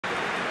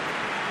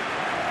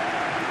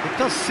It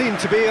does seem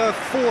to be a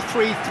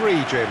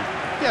 4-3-3, Jim.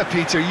 Yeah,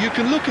 Peter, you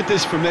can look at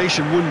this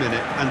formation 1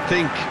 minute and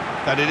think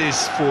that it is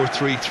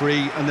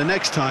 4-3-3, and the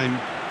next time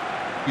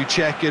you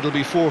check it'll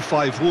be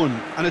 4-5-1,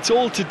 and it's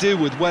all to do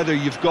with whether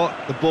you've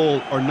got the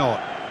ball or not,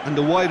 and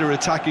the wider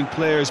attacking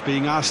players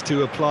being asked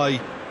to apply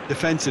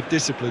defensive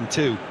discipline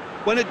too.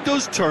 When it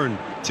does turn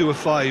to a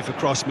 5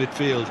 across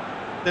midfield,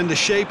 then the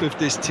shape of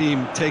this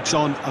team takes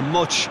on a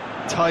much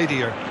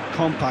tidier,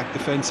 compact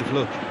defensive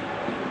look.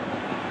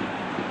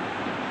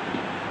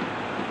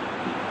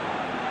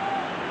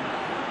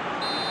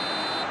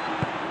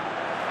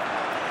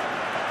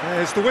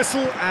 There's the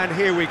whistle, and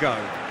here we go.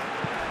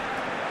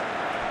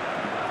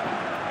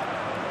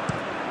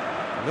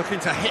 Looking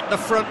to hit the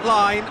front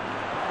line.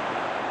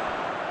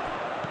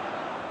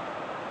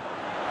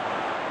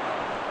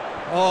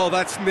 Oh,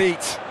 that's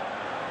neat.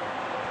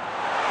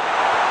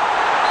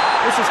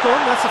 This is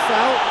gone, that's a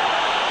foul.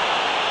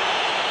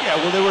 Yeah,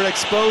 well, they were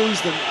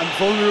exposed and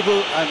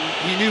vulnerable, and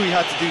he knew he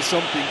had to do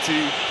something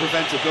to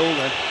prevent a goal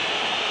then.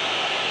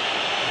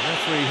 The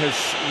referee has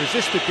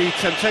resisted the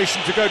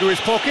temptation to go to his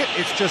pocket.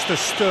 It's just a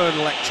stern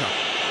lecture.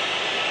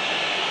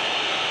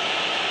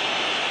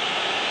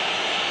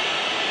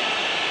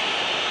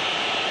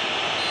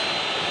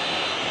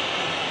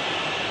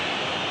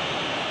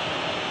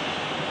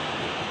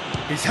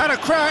 He's had a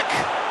crack.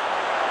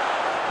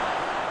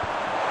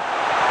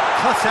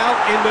 Cut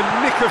out in the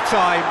nick of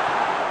time.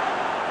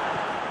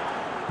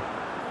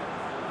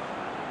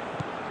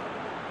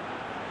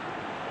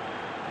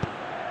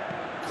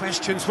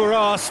 Questions were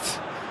asked,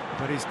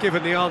 but he's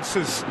given the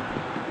answers.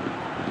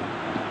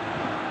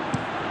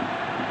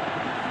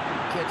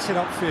 Gets it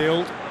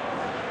upfield.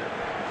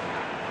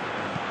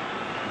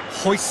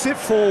 Hoists it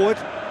forward.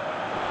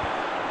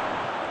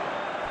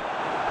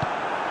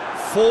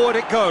 Forward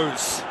it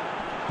goes.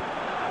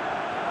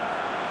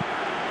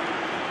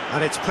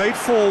 And it's played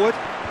forward.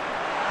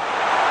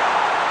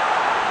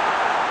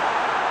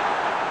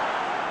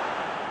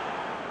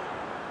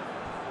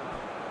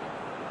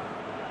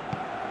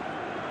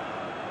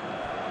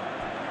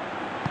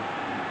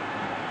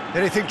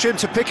 Anything, Jim,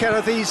 to pick out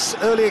of these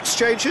early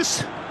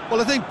exchanges? Well,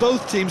 I think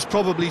both teams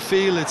probably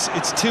feel it's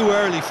too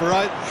early for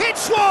either.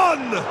 Hits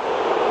one! He's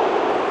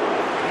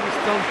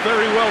done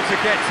very well to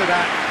get to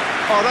that.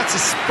 Oh, that's a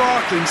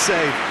sparkling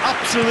save.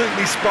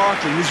 Absolutely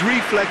sparkling. His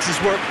reflexes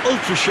were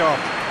ultra sharp.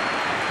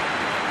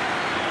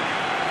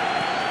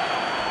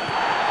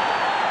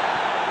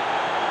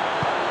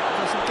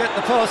 Doesn't get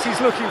the pass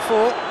he's looking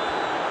for.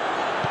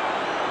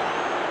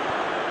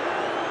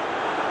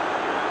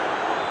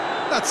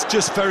 That's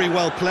just very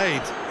well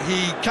played.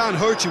 He can't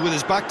hurt you with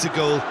his back to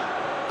goal,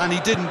 and he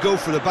didn't go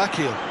for the back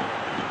heel.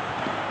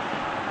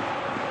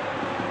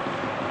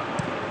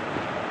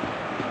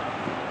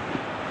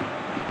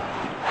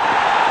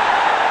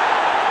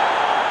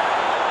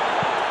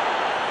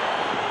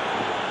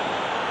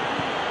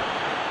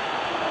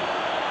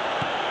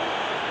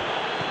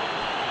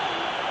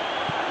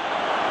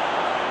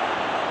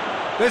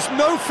 There's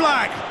no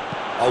flag.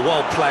 Oh,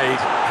 well played.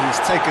 He's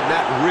taken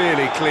that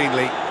really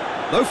cleanly.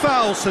 No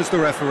foul, says the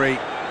referee.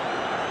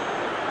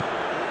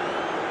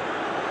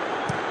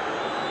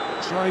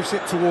 Drives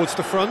it towards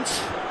the front.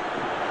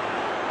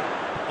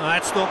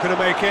 That's not going to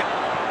make it.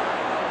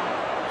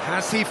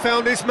 Has he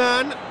found his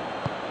man?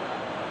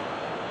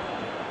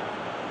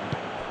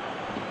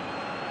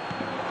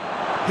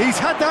 He's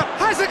had that.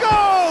 Has a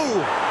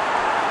goal!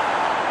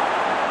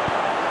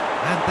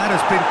 And that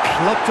has been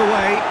clubbed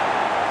away.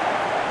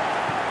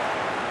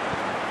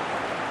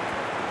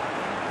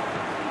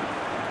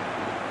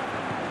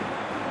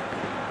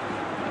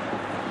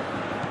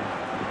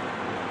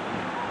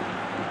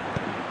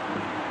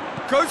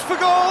 Goes for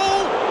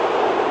goal!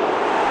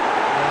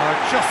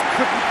 Just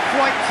couldn't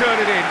quite turn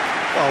it in.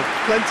 Well,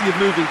 plenty of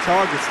moving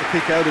targets to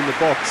pick out in the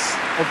box.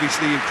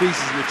 Obviously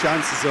increases the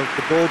chances of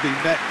the ball being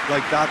met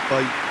like that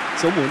by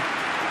someone.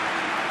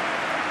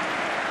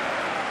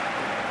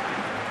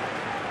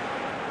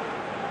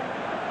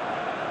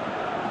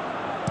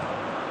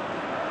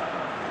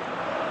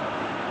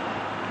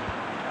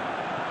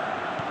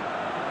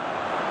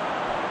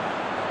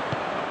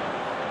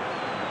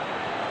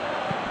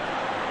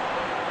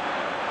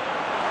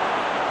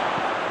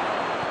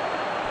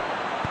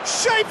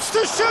 Shapes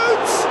to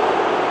shoot!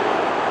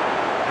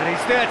 And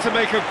he's there to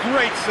make a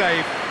great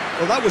save.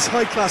 Well, that was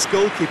high-class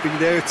goalkeeping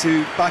there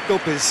to back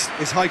up his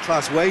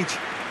high-class wage.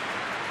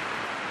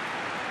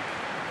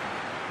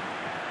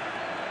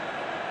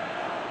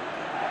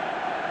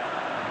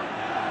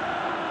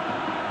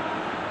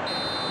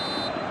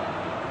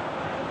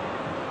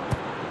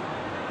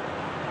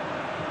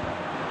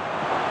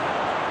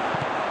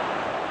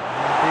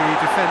 The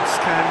defence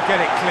can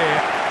get it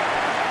clear.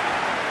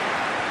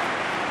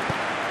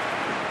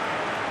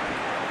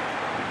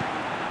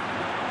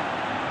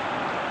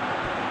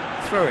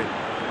 Throw in.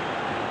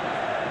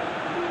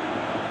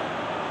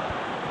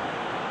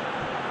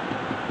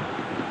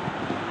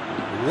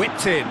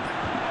 Whipped in.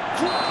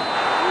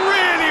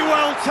 Really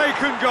well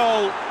taken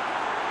goal.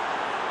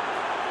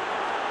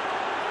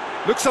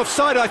 Looks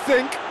offside, I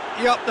think.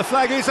 Yep, the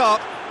flag is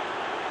up.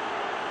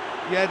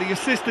 Yeah, the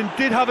assistant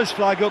did have his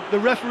flag up. The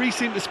referee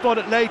seemed to spot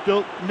it late,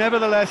 though.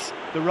 Nevertheless,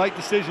 the right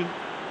decision.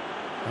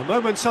 A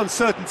moment's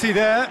uncertainty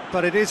there,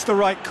 but it is the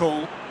right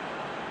call.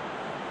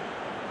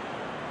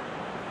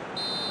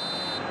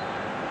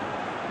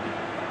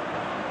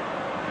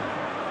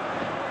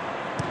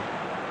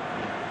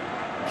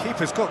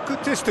 Keeper's got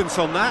good distance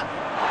on that.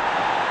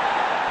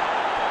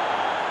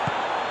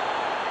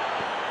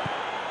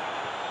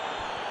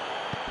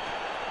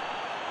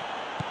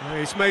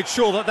 He's made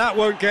sure that that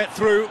won't get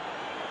through.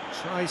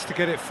 Tries to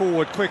get it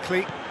forward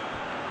quickly.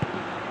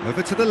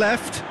 Over to the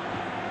left.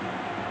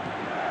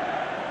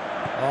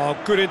 Oh,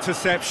 good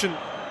interception.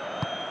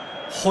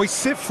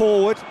 Hoists it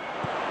forward.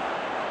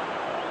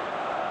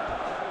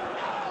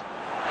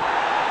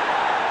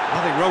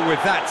 Nothing wrong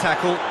with that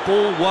tackle.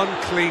 Ball won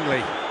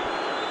cleanly.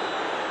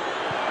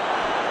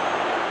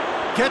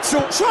 Gets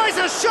up, tries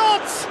a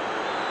shot!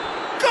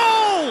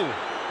 Goal!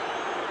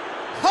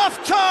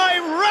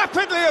 Half-time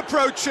rapidly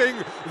approaching.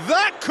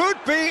 That could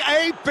be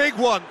a big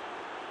one.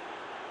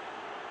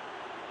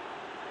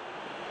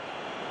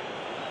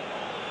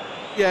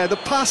 Yeah, the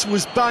pass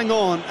was bang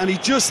on, and he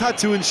just had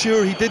to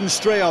ensure he didn't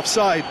stray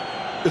offside.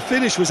 The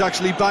finish was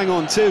actually bang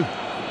on too.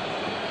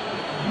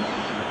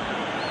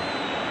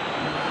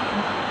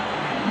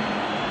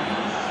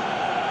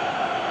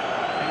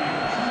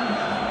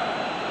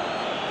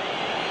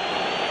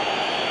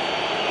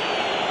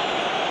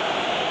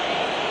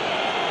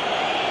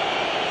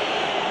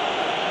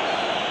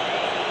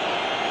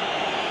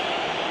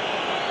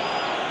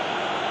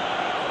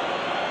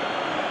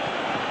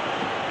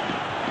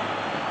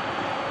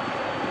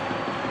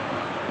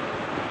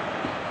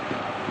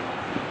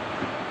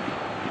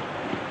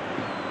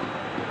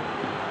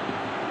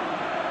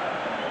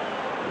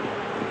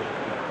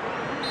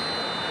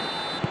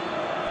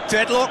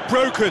 Deadlock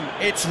broken,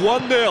 it's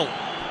 1-0.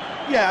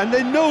 Yeah, and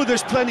they know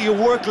there's plenty of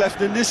work left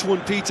in this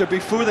one, Peter,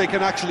 before they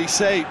can actually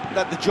say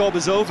that the job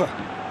is over.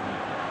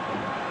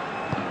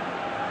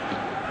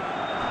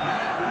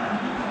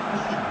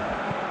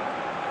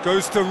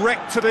 Goes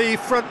direct to the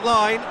front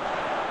line.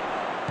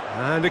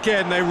 And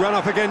again, they run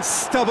up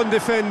against stubborn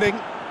defending.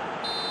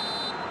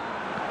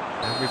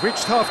 And we've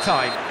reached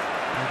half-time.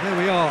 And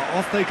there we are,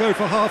 off they go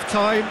for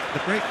half-time. The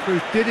breakthrough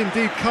did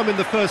indeed come in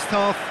the first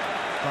half,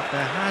 but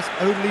there has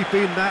only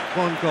been that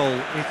one goal.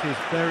 It is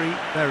very,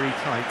 very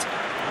tight.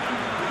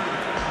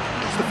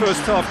 What's the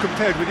first half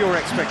compared with your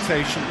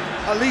expectation?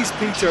 At least,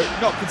 Peter,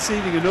 not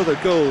conceding another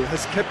goal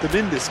has kept them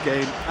in this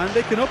game, and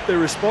they can up their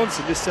response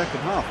in this second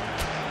half.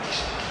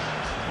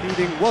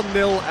 Leading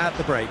 1-0 at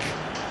the break.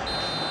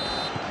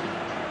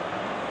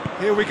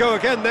 Here we go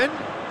again then.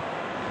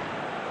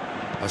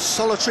 A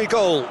solitary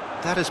goal.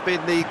 That has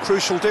been the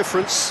crucial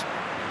difference.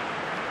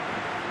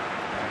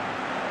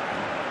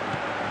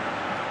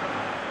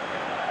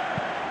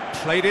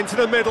 Played into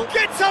the middle.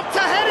 Gets up to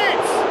head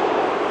it!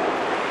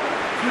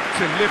 Good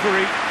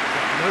delivery,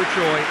 but no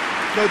joy.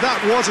 Now that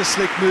was a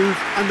slick move,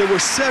 and there were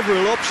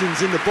several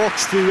options in the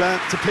box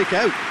to pick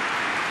out.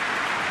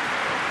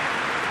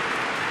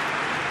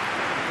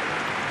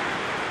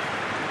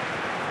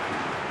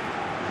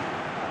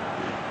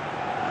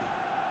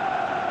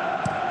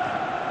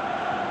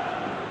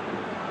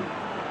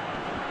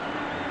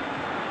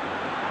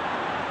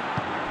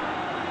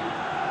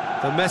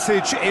 The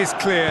message is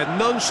clear,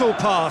 none shall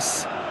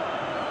pass.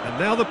 And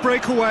now the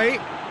breakaway.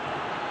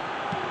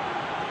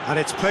 And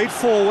it's played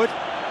forward.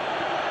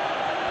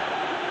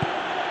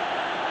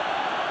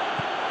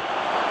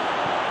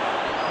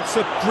 It's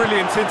a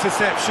brilliant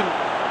interception.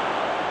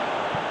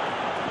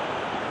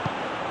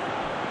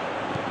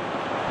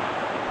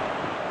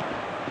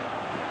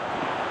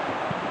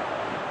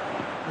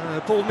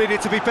 Ball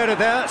needed to be better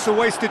there, it's a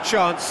wasted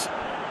chance.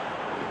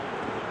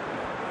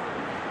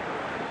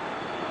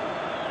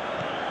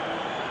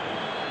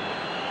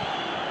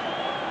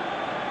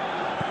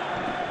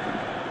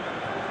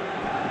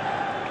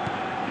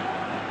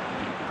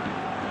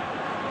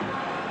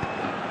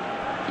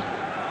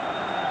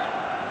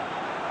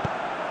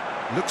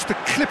 Looks to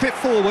clip it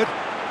forward.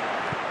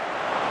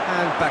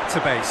 And back to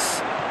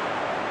base.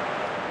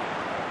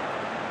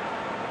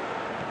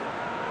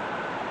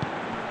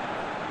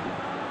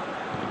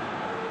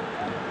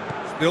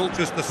 Still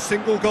just a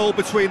single goal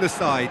between the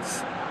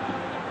sides.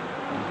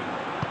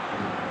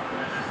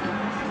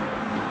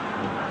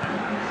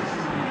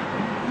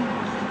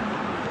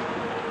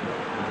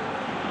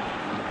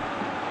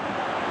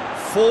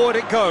 Forward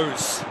it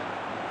goes.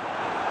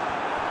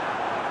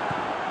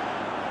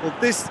 Well,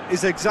 this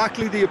is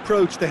exactly the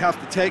approach they have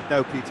to take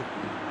now, Peter.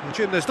 Well,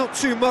 Jim, there's not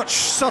too much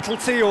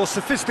subtlety or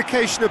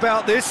sophistication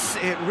about this.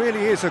 It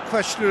really is a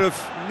question of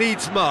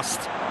needs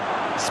must.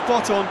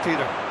 Spot on,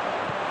 Peter.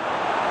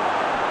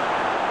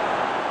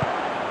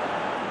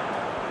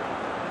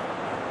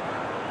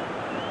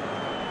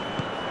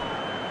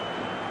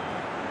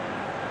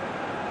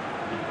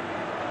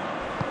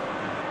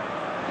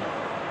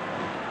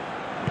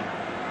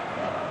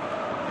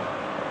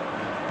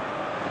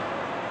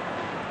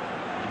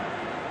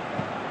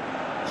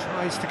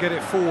 Tries to get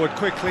it forward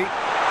quickly. And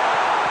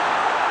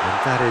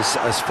that is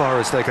as far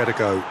as they're going to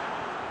go.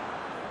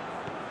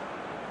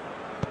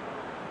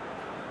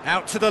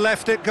 Out to the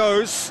left it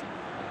goes.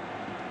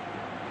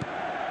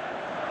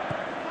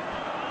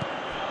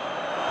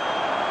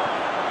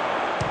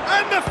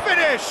 And the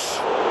finish!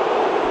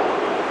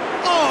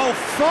 Oh,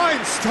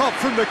 fine stop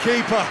from the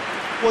keeper.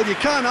 Well, you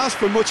can't ask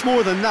for much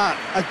more than that.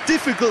 A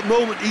difficult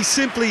moment he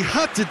simply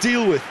had to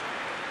deal with.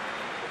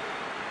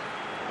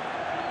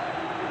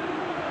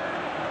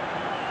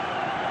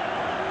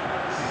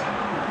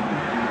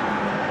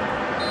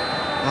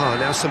 Ah,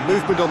 now some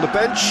movement on the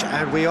bench,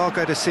 and we are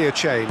going to see a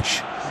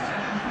change.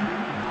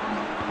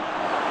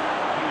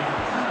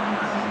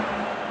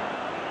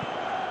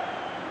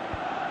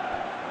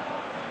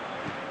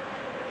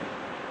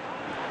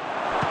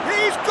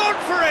 He's gone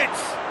for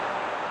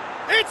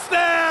it! It's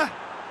there!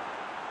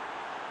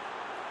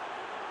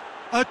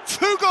 A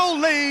two-goal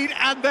lead,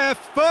 and they're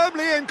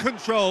firmly in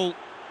control.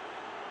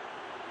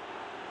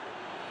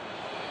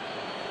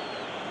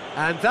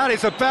 And that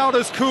is about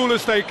as cool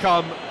as they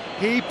come.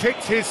 He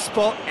picked his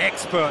spot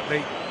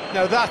expertly.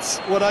 Now that's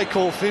what I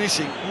call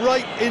finishing,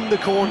 right in the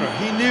corner.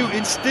 He knew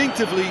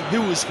instinctively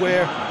who was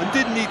where and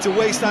didn't need to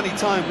waste any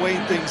time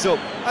weighing things up.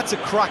 That's a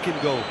cracking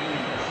goal.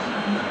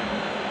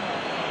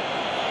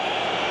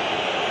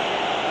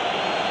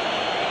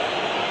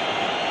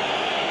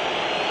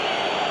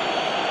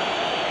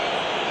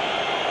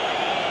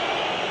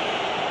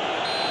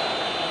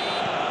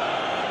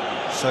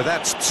 So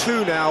that's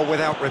two now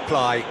without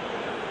reply.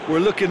 We're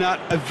looking at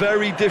a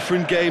very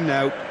different game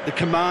now. The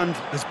command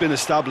has been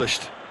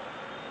established.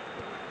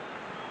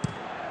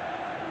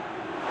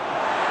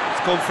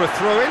 It's gone for a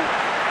throw-in.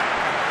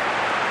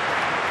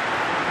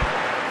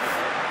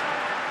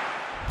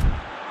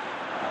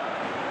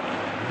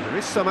 There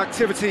is some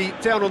activity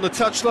down on the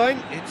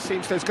touchline. It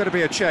seems there's going to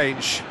be a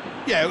change.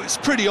 Yeah, it's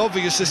pretty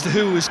obvious as to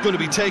who is going to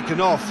be taken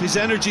off. His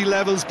energy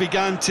levels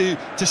began to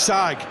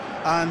sag,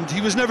 and he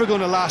was never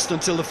going to last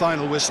until the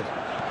final whistle.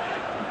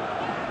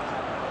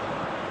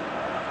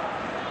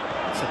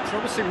 It's a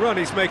promising run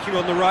he's making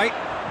on the right.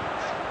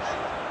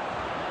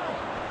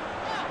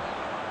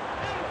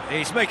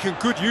 He's making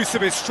good use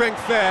of his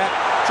strength there,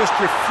 just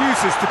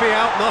refuses to be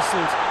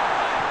out-muscled.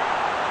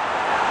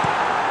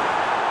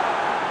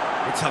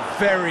 It's a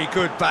very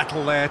good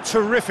battle there,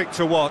 terrific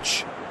to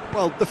watch.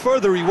 Well, the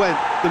further he went,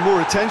 the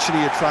more attention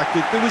he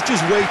attracted. There was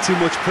just way too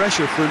much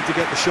pressure for him to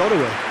get the shot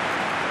away.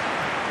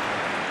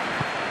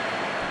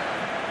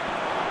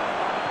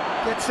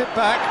 Gets it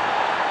back.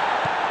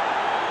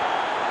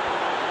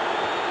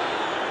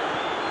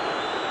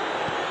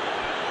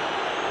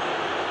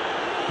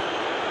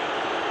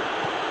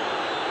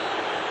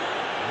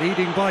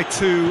 Leading by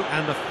 2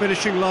 and the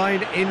finishing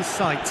line in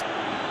sight.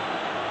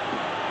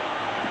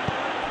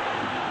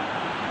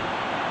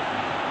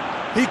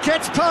 He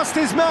gets past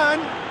his man,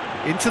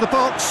 into the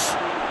box.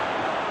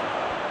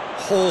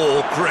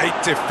 Oh, great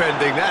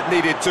defending, that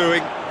needed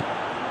doing.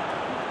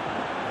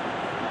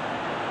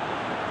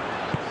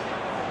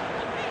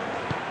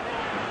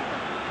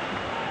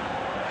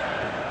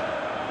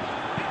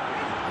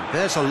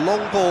 There's a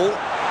long ball.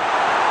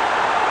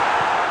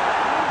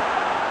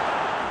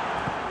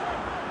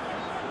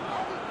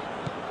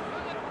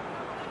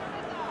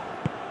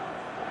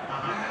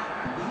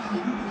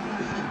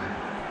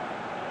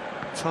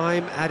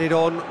 Time added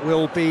on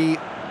will be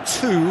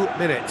 2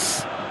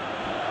 minutes.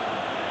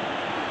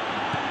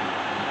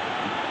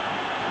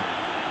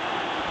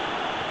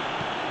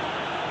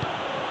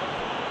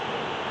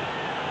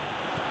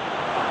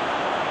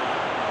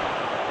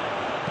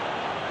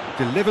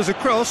 Delivers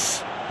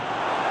across.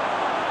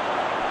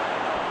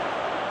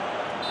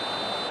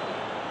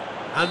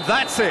 And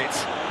that's it.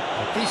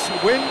 A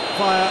decent win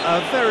via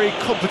a very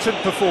competent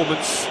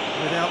performance.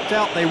 Without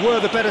doubt they were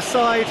the better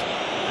side,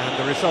 and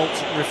the result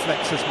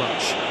reflects as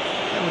much.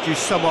 How would you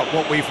sum up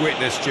what we've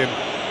witnessed, Jim?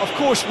 Of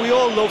course, we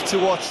all love to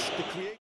watch the